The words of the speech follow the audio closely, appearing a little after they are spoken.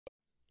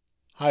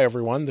Hi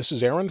everyone, this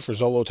is Aaron for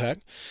Zollotech,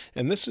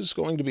 and this is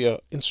going to be an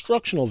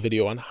instructional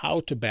video on how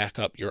to back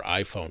up your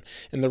iPhone.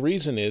 And the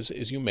reason is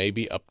you may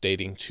be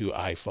updating to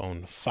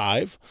iPhone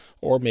 5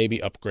 or maybe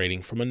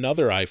upgrading from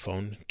another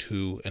iPhone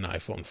to an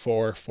iPhone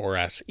 4,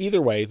 4S.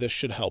 Either way, this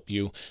should help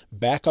you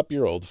back up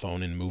your old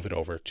phone and move it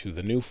over to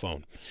the new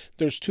phone.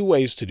 There's two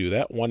ways to do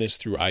that. One is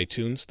through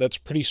iTunes. That's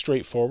pretty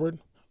straightforward.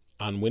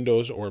 On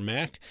Windows or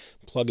Mac,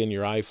 plug in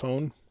your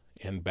iPhone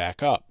and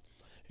back up.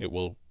 It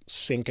will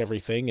sync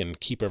everything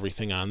and keep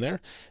everything on there,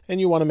 and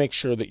you want to make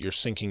sure that you're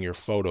syncing your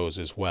photos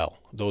as well.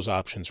 Those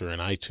options are in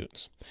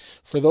iTunes.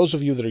 For those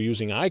of you that are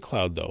using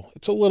iCloud though,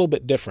 it's a little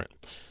bit different.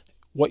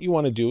 What you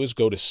want to do is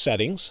go to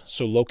Settings,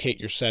 so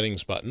locate your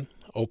Settings button,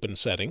 open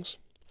Settings,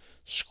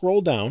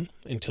 scroll down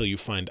until you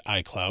find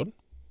iCloud.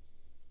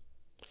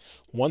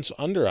 Once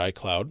under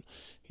iCloud,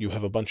 you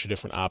have a bunch of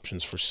different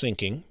options for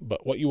syncing,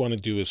 but what you want to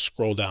do is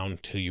scroll down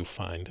till you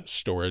find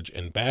Storage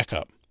and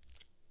Backup.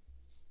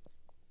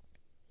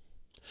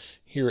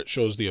 Here it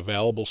shows the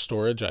available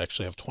storage. I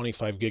actually have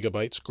 25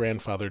 gigabytes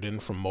grandfathered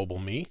in from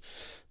MobileMe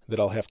that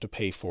I'll have to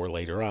pay for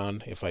later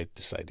on if I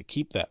decide to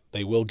keep that.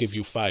 They will give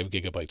you 5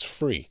 gigabytes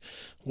free.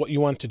 What you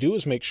want to do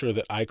is make sure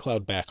that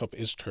iCloud Backup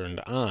is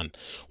turned on.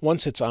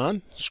 Once it's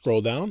on,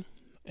 scroll down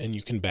and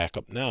you can back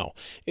up now.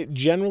 It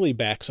generally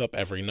backs up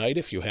every night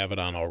if you have it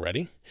on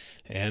already.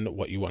 And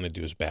what you want to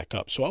do is back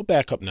up. So I'll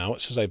back up now.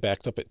 It says I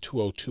backed up at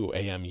 2:02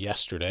 a.m.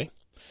 yesterday.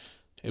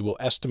 It will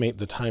estimate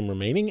the time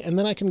remaining, and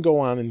then I can go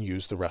on and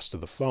use the rest of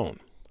the phone.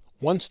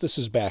 Once this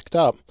is backed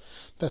up,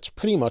 that's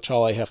pretty much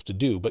all I have to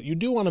do. But you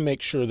do want to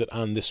make sure that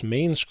on this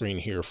main screen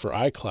here for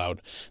iCloud,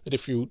 that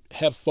if you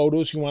have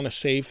photos you want to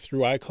save through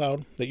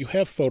iCloud, that you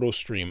have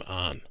PhotoStream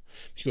on.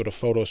 If you go to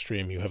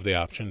PhotoStream, you have the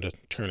option to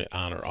turn it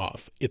on or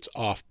off. It's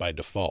off by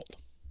default.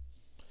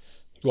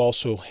 You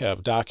also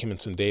have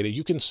documents and data.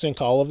 You can sync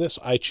all of this.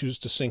 I choose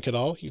to sync it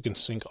all. You can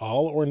sync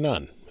all or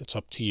none. It's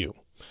up to you.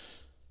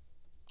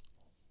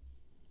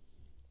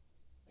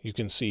 You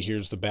can see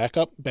here's the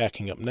backup,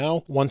 backing up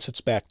now. Once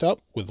it's backed up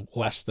with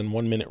less than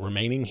 1 minute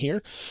remaining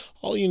here,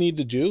 all you need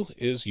to do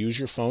is use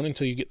your phone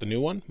until you get the new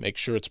one. Make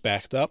sure it's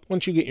backed up.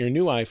 Once you get your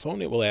new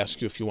iPhone, it will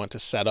ask you if you want to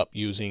set up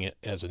using it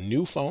as a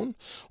new phone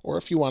or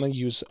if you want to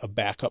use a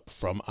backup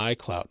from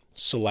iCloud.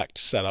 Select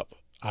Set Up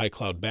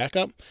iCloud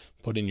Backup,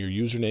 put in your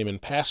username and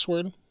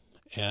password,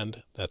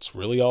 and that's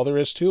really all there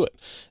is to it.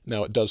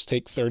 Now it does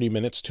take 30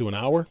 minutes to an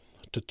hour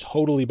to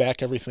totally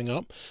back everything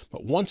up,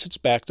 but once it's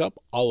backed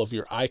up, all of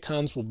your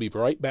icons will be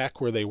right back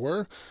where they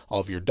were,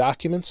 all of your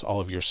documents, all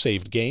of your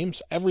saved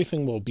games,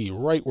 everything will be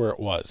right where it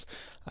was.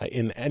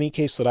 In any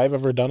case that I've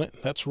ever done it,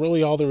 that's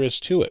really all there is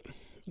to it.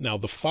 Now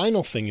the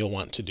final thing you'll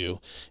want to do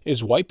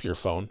is wipe your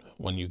phone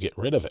when you get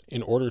rid of it.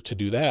 In order to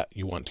do that,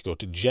 you want to go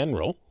to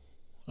General,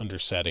 under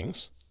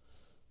Settings,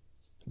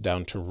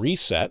 down to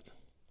Reset,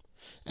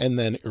 and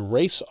then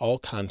Erase All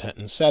Content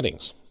and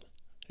Settings.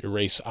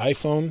 Erase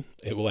iPhone,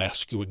 it will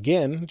ask you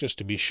again just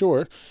to be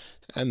sure,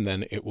 and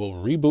then it will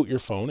reboot your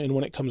phone, and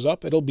when it comes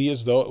up, it'll be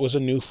as though it was a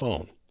new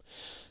phone.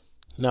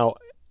 Now,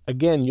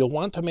 again, you'll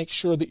want to make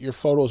sure that your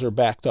photos are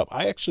backed up.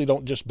 I actually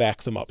don't just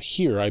back them up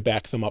here, I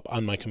back them up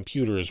on my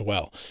computer as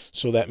well.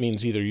 So that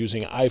means either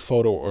using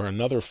iPhoto or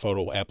another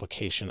photo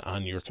application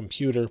on your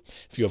computer.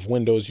 If you have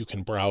Windows, you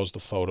can browse the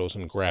photos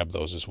and grab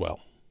those as well.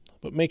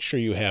 But make sure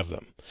you have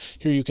them.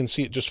 Here you can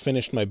see it just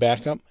finished my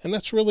backup, and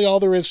that's really all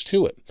there is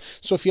to it.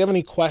 So if you have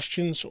any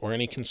questions or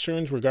any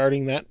concerns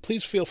regarding that,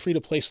 please feel free to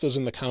place those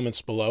in the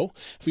comments below.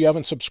 If you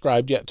haven't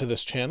subscribed yet to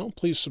this channel,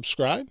 please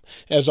subscribe.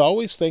 As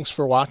always, thanks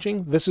for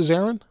watching. This is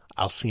Aaron.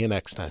 I'll see you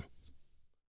next time.